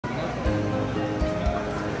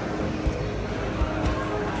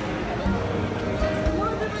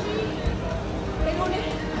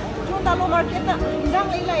market na isang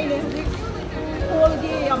ilay le hujik hol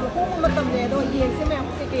gi yam ko matam ne do yeng se me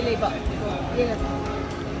ko ke le ba yeng sa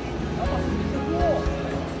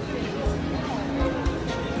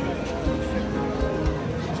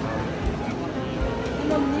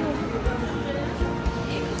nam niu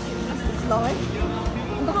loi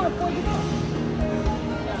đó là coi chứ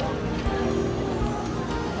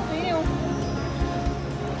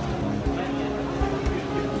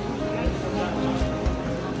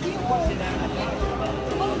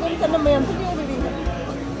Sana mayan tu dia beri.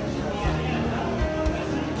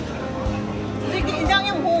 Jadi jangan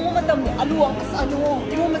yang bohong macam ni. Alu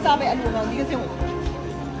macam apa alu orang dia sih.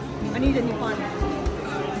 Ani jadi pan.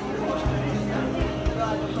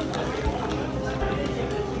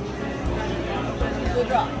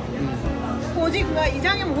 Betul. Kojik nggak,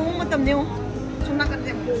 jangan yang bohong macam ni. Cuma kan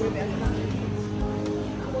yang bohong biasa.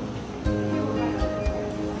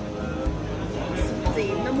 Jadi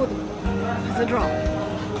nama tu, sedra.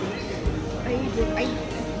 Ay.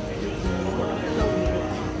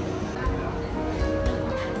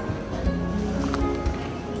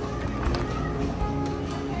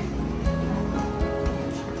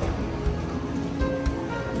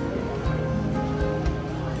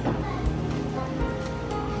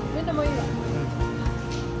 Benda mau enggak?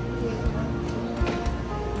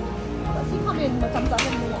 Kasi kami macam sana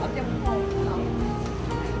mo at yung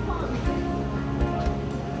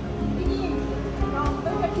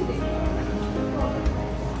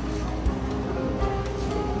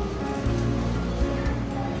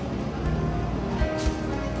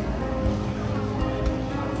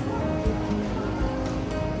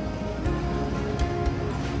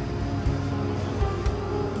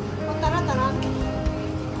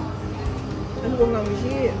Kung ang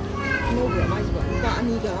isi, ano ba? Mais ba? Lupa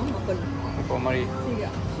ani ka? Apel? Lupa mari. Sige.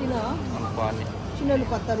 Sina? Lupa ni. Sina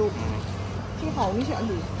lupa taruk. Si hao ni si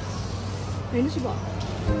alu. Ano si ba?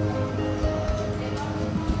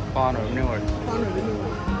 Paano ni word? Paano ni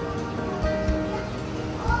word?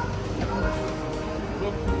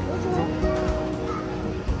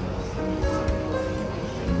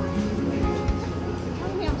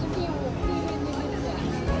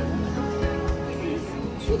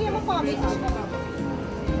 Sige mo pa mi.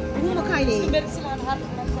 Ano makain ni? Kasi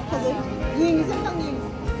yung isang tang yung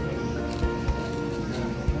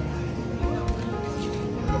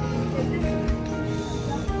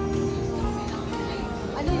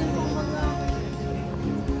ano yung mga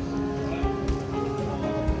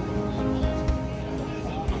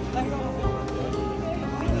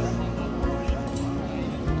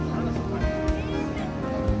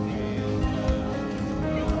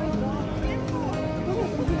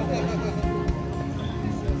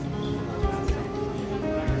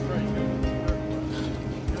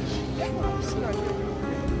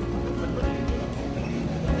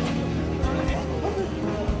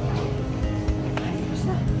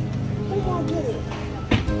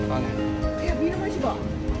kaya bina mo siya ba?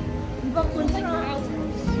 Ibang kunsa na.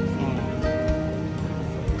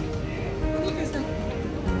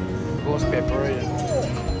 Ghost pepper yan.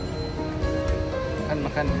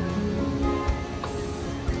 Makan.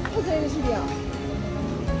 Ano sa'yo na siya?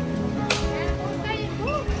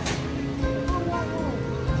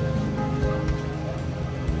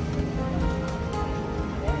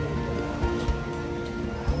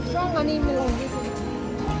 Strong ani melong dito.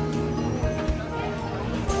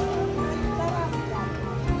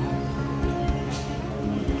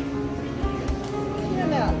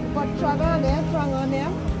 Traga nè, tranga nè,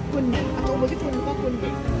 quần atau bagi quần có quần.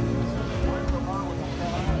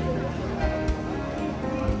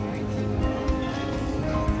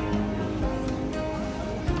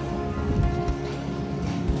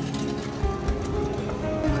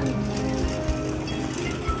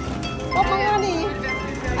 Có mga ni,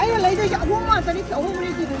 ay lấy cho chợ huống mà, tadi chợ huống đi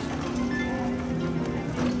gì được.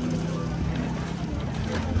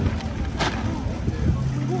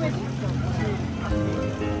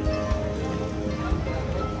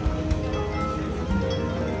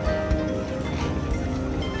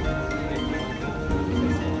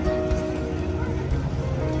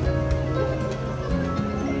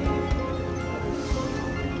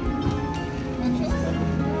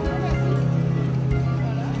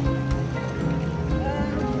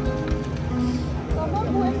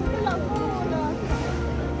 Gue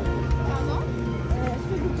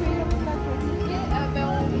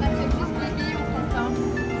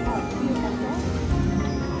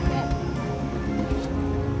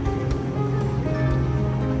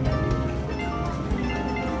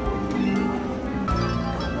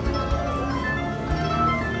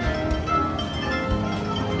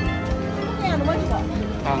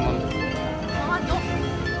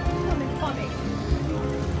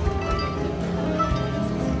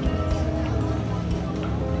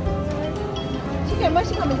 ¿Qué más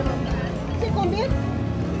si comes? ¿Se conviene?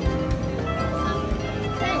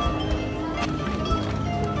 Sí.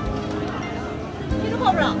 ¿Quién no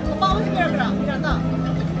cobra? Vamos a ver acá. Mira, está.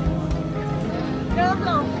 Mira,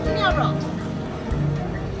 está. ¿Quién habla?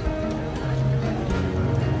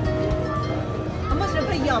 Vamos a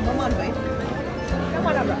ver ya, mamá, ¿ves? ¿Qué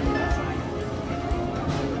más habla?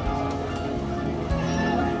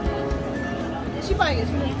 ¿Sí pagues?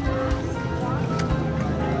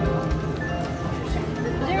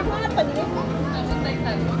 ¿Llega con la panilla?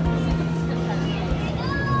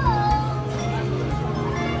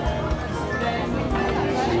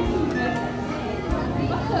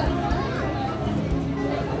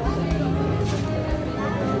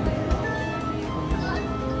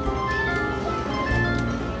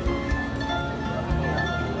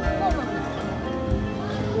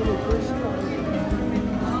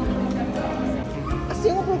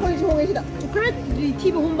 싱가포르까지 좋아해시다. 그래,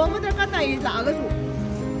 TV 홍보만 될 까다 이 나가서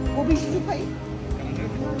오비시 주파이.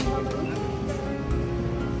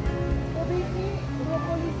 오비시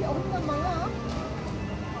브로콜리시 엄청 많아.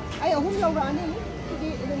 아야 홍보라고 안 해.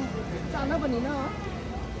 이게 짜나 보니나.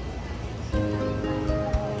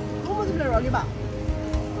 홍보도 그래 여기 봐.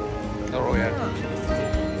 Rồi à.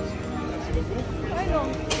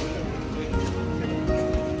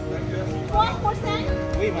 Quoi, croissant?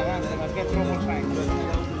 Oui, madame, c'est marqué trop prochain.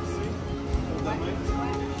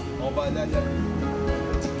 On va aller à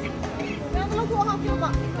Yang kalau tu orang kau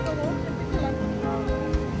mak, tahu?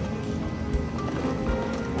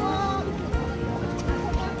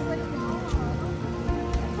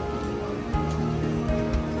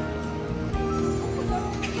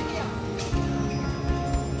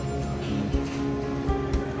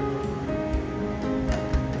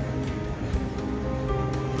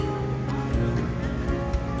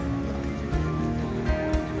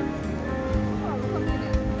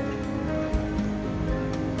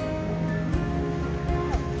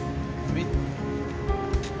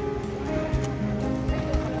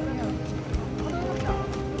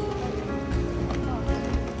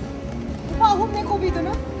 hôm nay cô vì tôi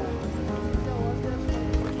nữa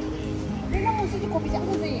đây là một cái cô bị chẳng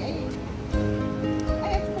có gì ấy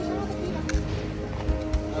ấy cô sao nó đi nào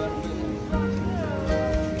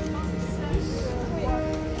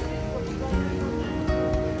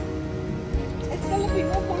esta lebih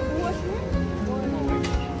ngomong buas nih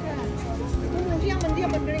dia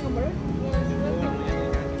dari nomor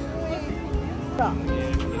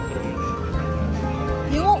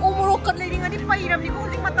yung umurukat lang nga ni pairam ni ko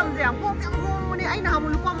sing matam jang po ang mo ni ay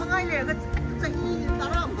nahamul pa mga ile ga sahi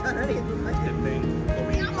taram tara re tu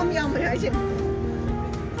yam ay sim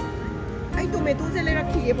ay tomato se le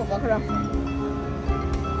rakhi hai papa khara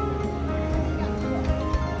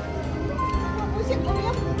c'est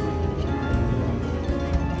combien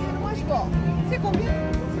mais quoi c'est combien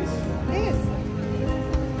 10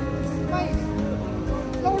 5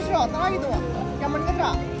 lâu chưa tao itu yang mana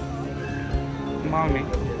kira Mau nih.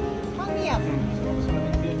 Mang ni ya?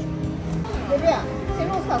 Bébé, c'est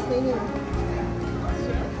non ça c'est ni.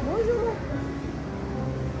 Bonjour.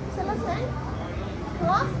 C'est la 5?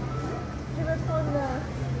 Quoi? Je vais prendre le...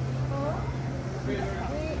 Oui,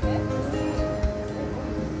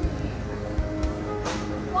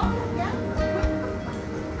 quoi? Bien?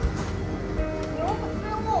 Non,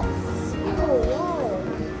 vraiment. Wow.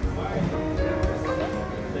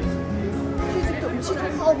 Si tu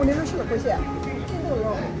prends au bonnet le chou, quoi c'est?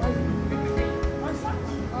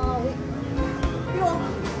 Ah oui.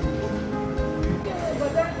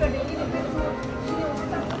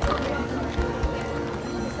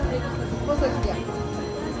 Cosa dia?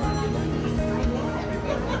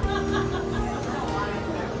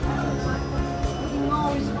 Não,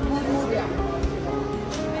 isso não muda.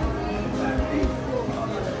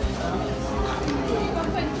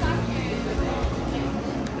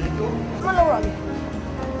 Mana orang?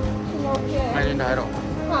 Mai lên đài rồi.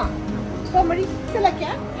 Ah, kau mari selak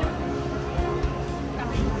ya?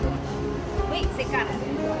 Oui, c'est carré.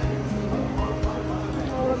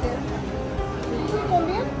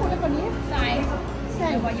 Combien pour le panier? 5.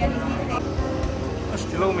 5. Voyez ici.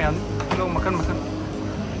 Kilo mian, kilo makan.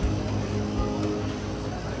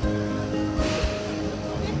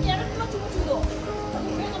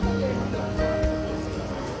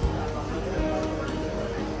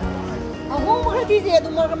 Aku mau kerja tu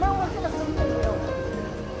malam malam saya nak kerja.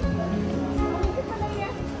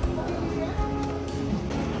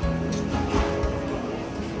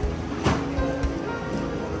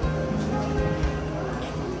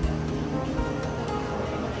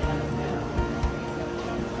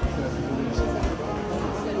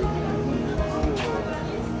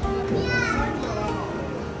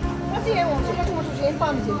 Masih ya, saya cuma cuci. em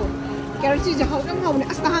pam gì thôi. Cái gì chứ hậu cái hậu này,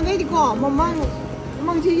 asta hàng cái đi co,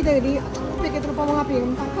 mang gì đây đi, pakai terus pamang api,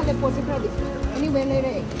 mang khale pose kerja. Ini beli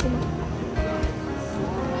deh.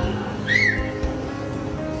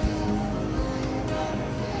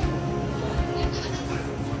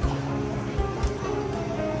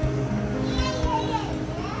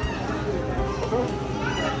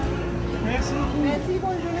 Merci,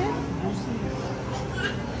 bonne journée.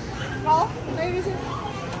 Oh, đây đi xem.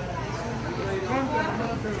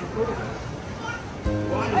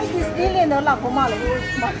 Ai Disneyland nó là có mà là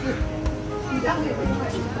mặt gì?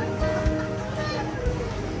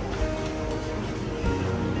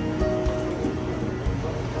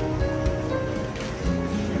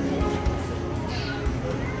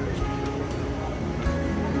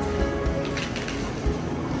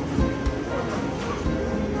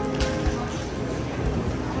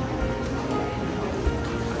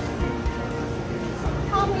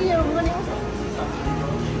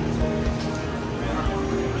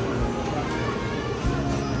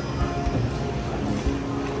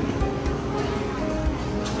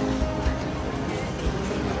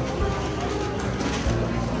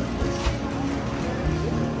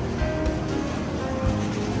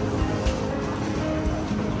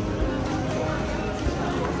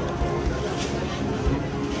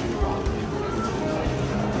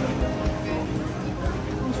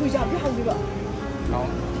 Không.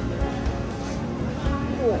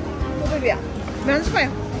 Ủa, cô baby à? Mày ăn sức khỏe?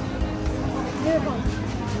 Đây là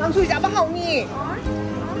làm xùi giá bác hỏng nhỉ?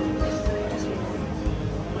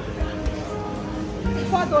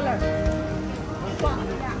 $4. Wow.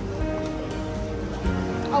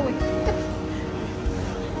 Ôi.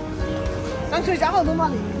 Làm xùi giá hỏng đâu mà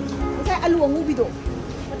đi? Cái ăn luồng ngu bị đổ.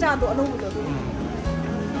 Nó tràn đổ đâu bị đổ.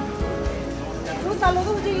 Lúc ta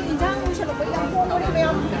lúc gì thì trang sẽ là cái ăn phong đi mẹ.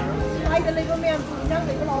 Ai đã lấy con mẹ thì trang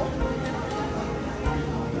lấy cái đó.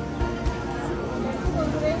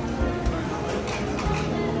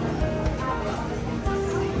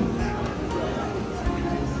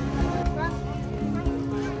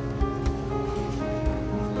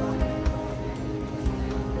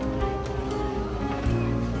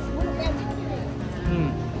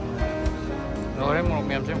 Rồi đấy, một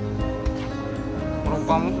mềm xem.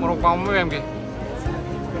 Một vòng với em kìa.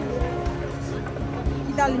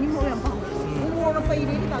 Kita ini mau yang apa? Mau apa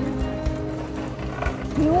ini kita?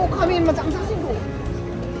 Mau kami macam apa sih tu?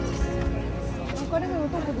 Aku ada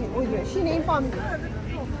yang tu pun. Oh iya, sini ini pam.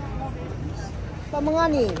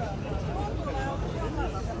 Pamangani.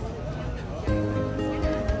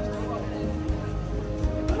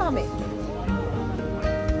 Pamai.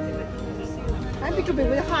 Anh bị chụp hình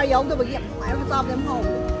với hai dấu tôi bagi, mày có sao em không?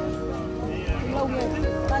 Lâu rồi,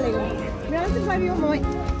 ta lấy rồi. Mày ăn xin phải biết không mày?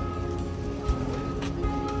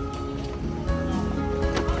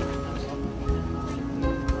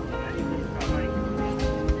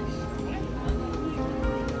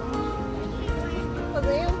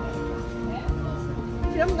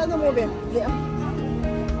 Siapa nak mau beli? Dia.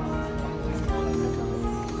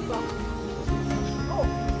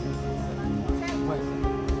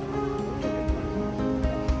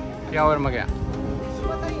 क्या और मगे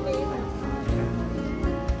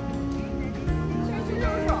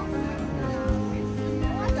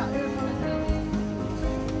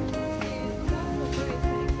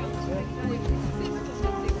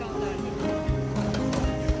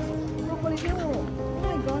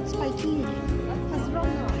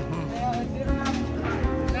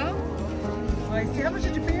Será que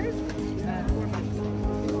de férias?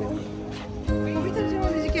 Como é que você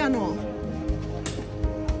vai dizer que é não?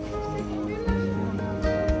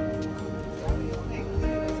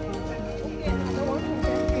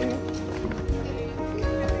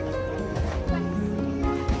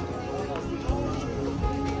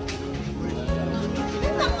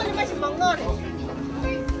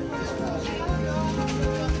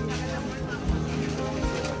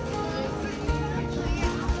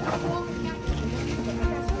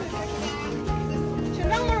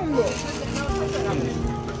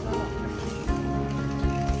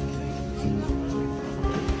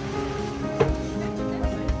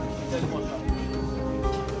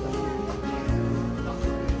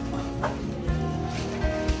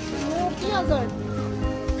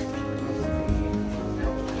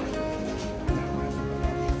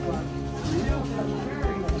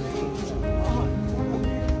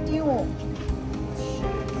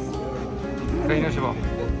 Cây nữa chứ bộ.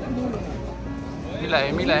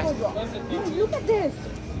 Mi lại. Look at this.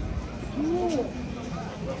 Oh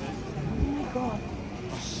my god.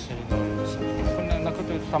 Nó cứ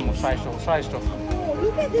tầm một size đó. Oh,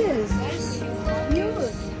 look at this.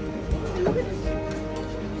 Yes. Look at this.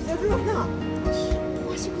 Is that real?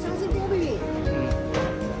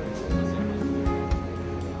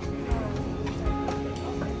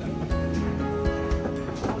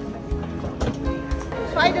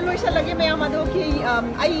 loisalagi mayam ado ki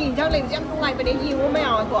ai injang leng jam tungai bane yiwo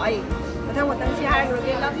mayam ko ai matang si hai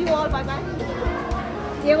love you all, bye bye.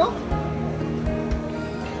 Yengo.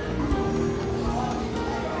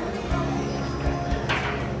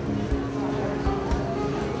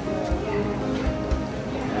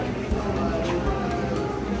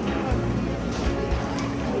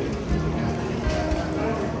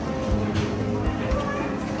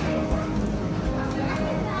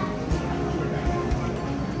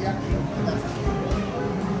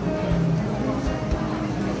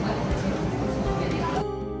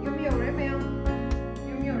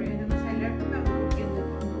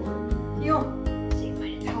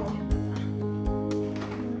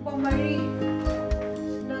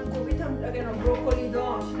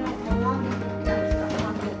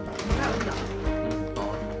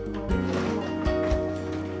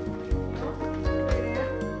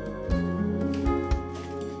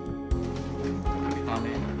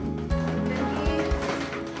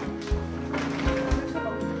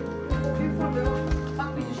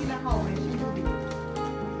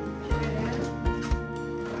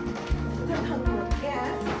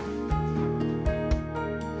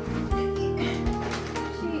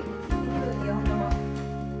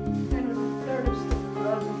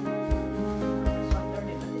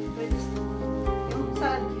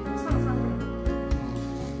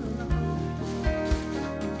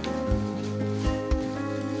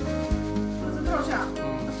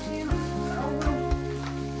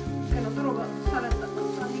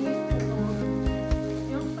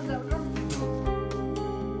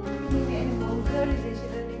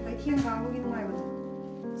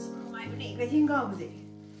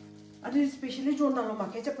 Especially Jean-Talon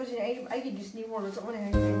market, I get Disney World or something.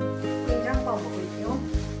 I jump out of it.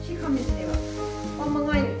 She comes in there. Oh, my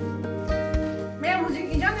God. May I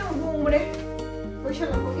music in Jangan room? We shall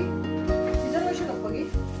not forget. Is that we shall not forget?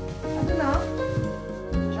 I don't know.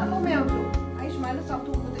 Shall me out. I smile us out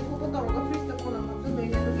to the open door of the first corner of the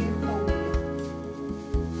lady to get home.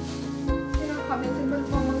 You know, come in and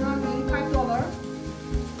from $5.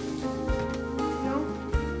 You know,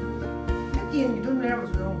 at the end, you don't know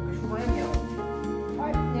what's wrong.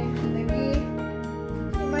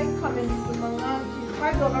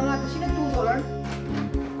 $5 nga to sila $2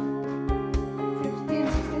 15,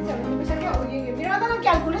 16, 17 bisa kaya uging mira ta nang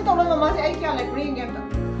calculate to mama si ay kya like ring game to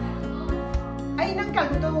ay nang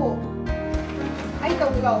calculate to ay to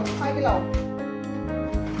bilaw 5 bilaw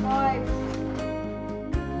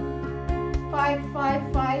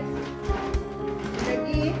 5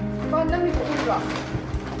 lagi banda mi ko ura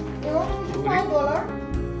yo $5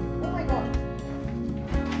 oh my god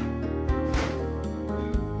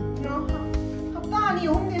ni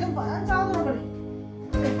hôm nay đâu phải sao rồi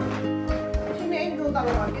khi này đồ tao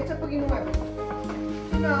làm cái chấp begini ngoài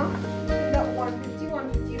thế nào là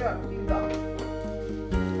 150 rồi tìm đó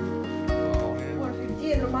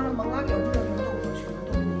 150 nó mà mang cái ông nó đồ của chúng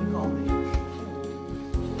tôi đi gọi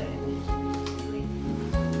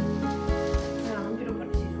nào không biết đâu phải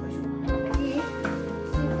gì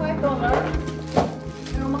rồi $5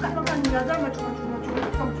 nó mà cắt nó cần ra mà chúng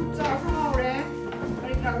không chút ra sao đấy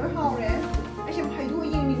cái cái nó hao đấy xem hay đuôi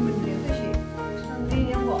yên mình liền tới chị sang đi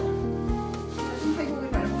em bỏ xem hay đuôi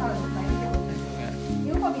phải làm sao để đánh cái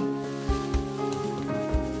nếu mà bị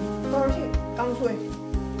rồi chị căng xuôi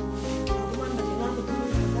không ăn mà chỉ ngon thì không ăn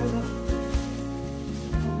đâu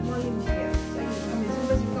ngon im chị à tại vì mình xin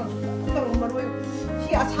bác sĩ không tao mà đuôi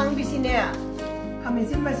chị à sang bị xin nè mình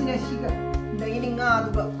xin bác sĩ nè chị cái đấy đi ngà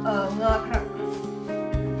được ngà khạc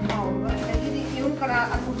vậy đấy đi nếu cả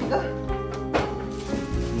ăn không chị cái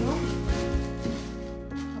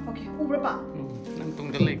berapa?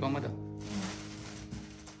 Nantung delay ko mata.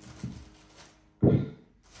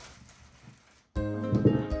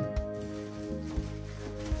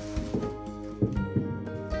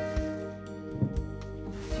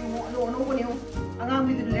 Cuma lo ko niyo.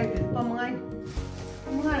 Ang dito leg pamangai.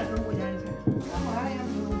 Pamangai na ko diyan sa. Pamangai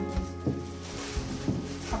ang lo.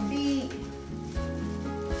 Sabi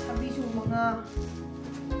su mga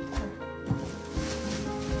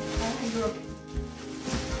ay Europe.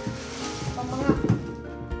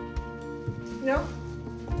 You know,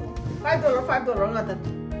 $5 nga tad.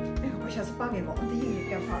 Ay, ko siya sa pangin mo. Ang tingin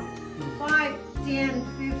ka pa. 5, 10,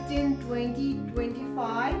 15, 20,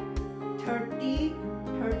 25, 30,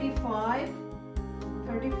 35,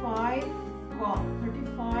 35,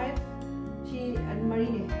 35. She and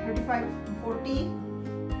Marie 35, 40,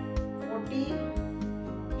 40.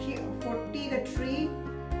 She 40 the 3,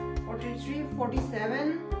 43,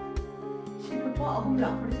 47. She put ahum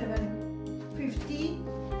lang 47, 50.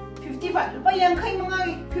 55. Lupa yang kay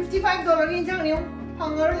mga $55 rin dyan yung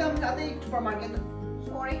hanger yung dati supermarket.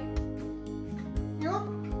 Sorry.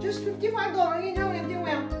 just $55 in John and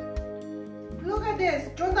ma'am. Look at this.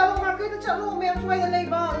 Jean-Talon Market at Chalo, ma'am, why the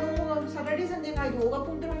labor? No, Saturday Sunday I do. I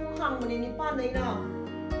put them hang when in Panina.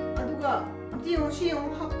 Aduga, Tio, she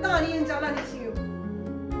on Haptani and Jalani.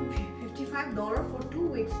 $55 for 2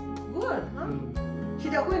 weeks. Good, huh? She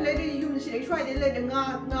don't let you say, try to let the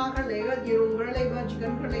knocker labor, your labor,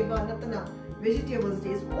 chicken labor, nothing. Vegetables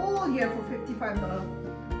days all here for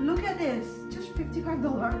 $55. Look at this, just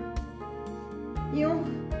 $55. You know,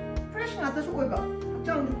 fresh not the soy about.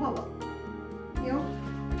 John the papa. You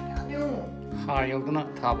know, high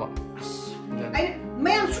not taba. I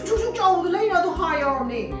ma'am, should the lady to hire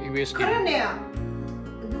me. Karanea.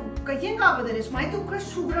 I think of it is my two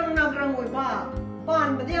crush sugar and nagram with bar.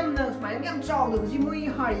 Ban, but them knows my young child was in my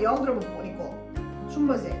high older before you go.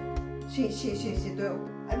 Sumbaze. She do.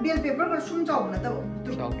 Bill paper got soon town at the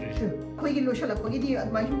Quiggy Lucia, Quiggy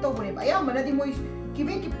at my company. I am already moist.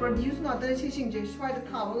 Giving it produce not the fishing just try to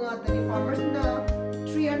cover out the farmers in the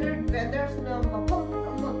 300 vendors in the pump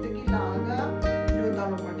of the Gilaga. You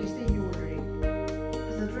don't know what is the jewelry.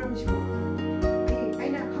 As the drums, I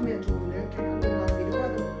not come here to work.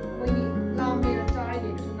 When you allow me a tiny,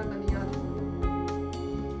 it's not going to be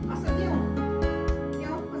as a deal. You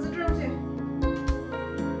know, as a drum say.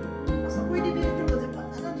 As a pretty vegetables,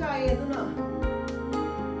 as a giant, you know.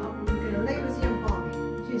 I'm going to lay with young Bobby,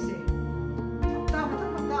 she said.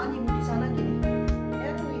 Anh đi sana gini.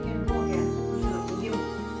 Every weekend go again. Video.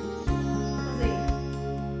 Kasi,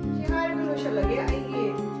 si hari ko siya lagi ay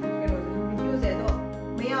video se to.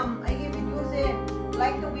 Mayam ay video se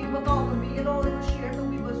like to be bato to be share to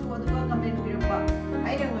be basu to comment biro pa.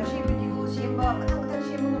 Ay nang si video siya ba patang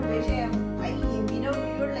siya mga page ay video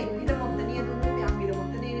like video mo tani ato no may video mo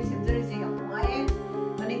tani ni sensor siya ko ay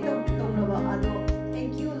manito to na ba ado.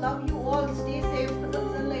 Thank you, love you all, stay safe.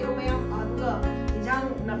 Patang layo mayam ado.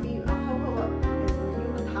 Nafi apa yung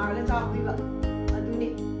mathaga sa diba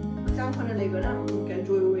aduni macam kana lego na can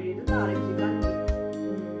enjoy way dito tare sigan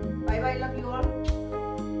bye bye, love you all.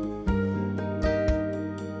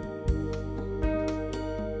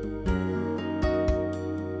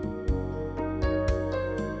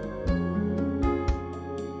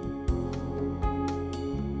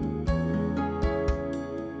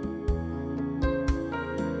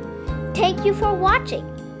 Thank you for watching.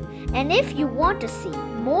 And if you want to see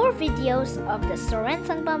more videos of the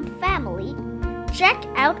Sorensangbam family, check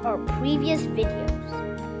out our previous videos.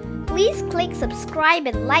 Please click subscribe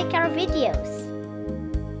and like our videos.